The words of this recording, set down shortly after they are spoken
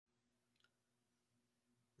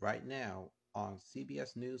Right now on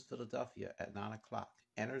CBS News Philadelphia at 9 o'clock,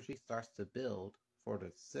 energy starts to build for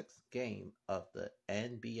the sixth game of the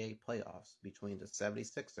NBA playoffs between the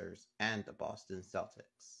 76ers and the Boston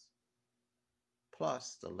Celtics.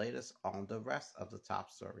 Plus, the latest on the rest of the top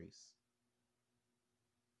stories.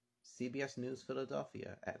 CBS News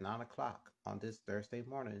Philadelphia at 9 o'clock on this Thursday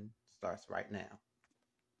morning starts right now.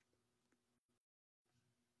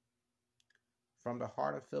 From the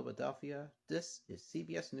heart of Philadelphia, this is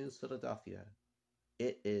CBS News Philadelphia.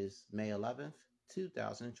 It is May 11th,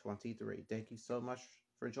 2023. Thank you so much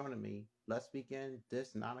for joining me. Let's begin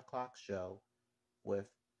this 9 o'clock show with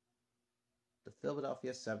the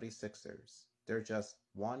Philadelphia 76ers. They're just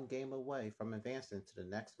one game away from advancing to the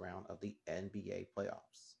next round of the NBA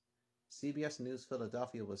playoffs. CBS News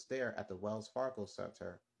Philadelphia was there at the Wells Fargo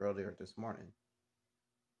Center earlier this morning.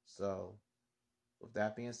 So, with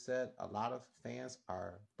that being said, a lot of fans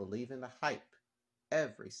are believing the hype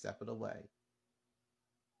every step of the way.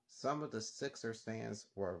 Some of the Sixers fans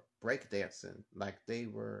were breakdancing like they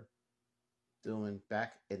were doing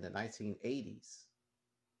back in the 1980s.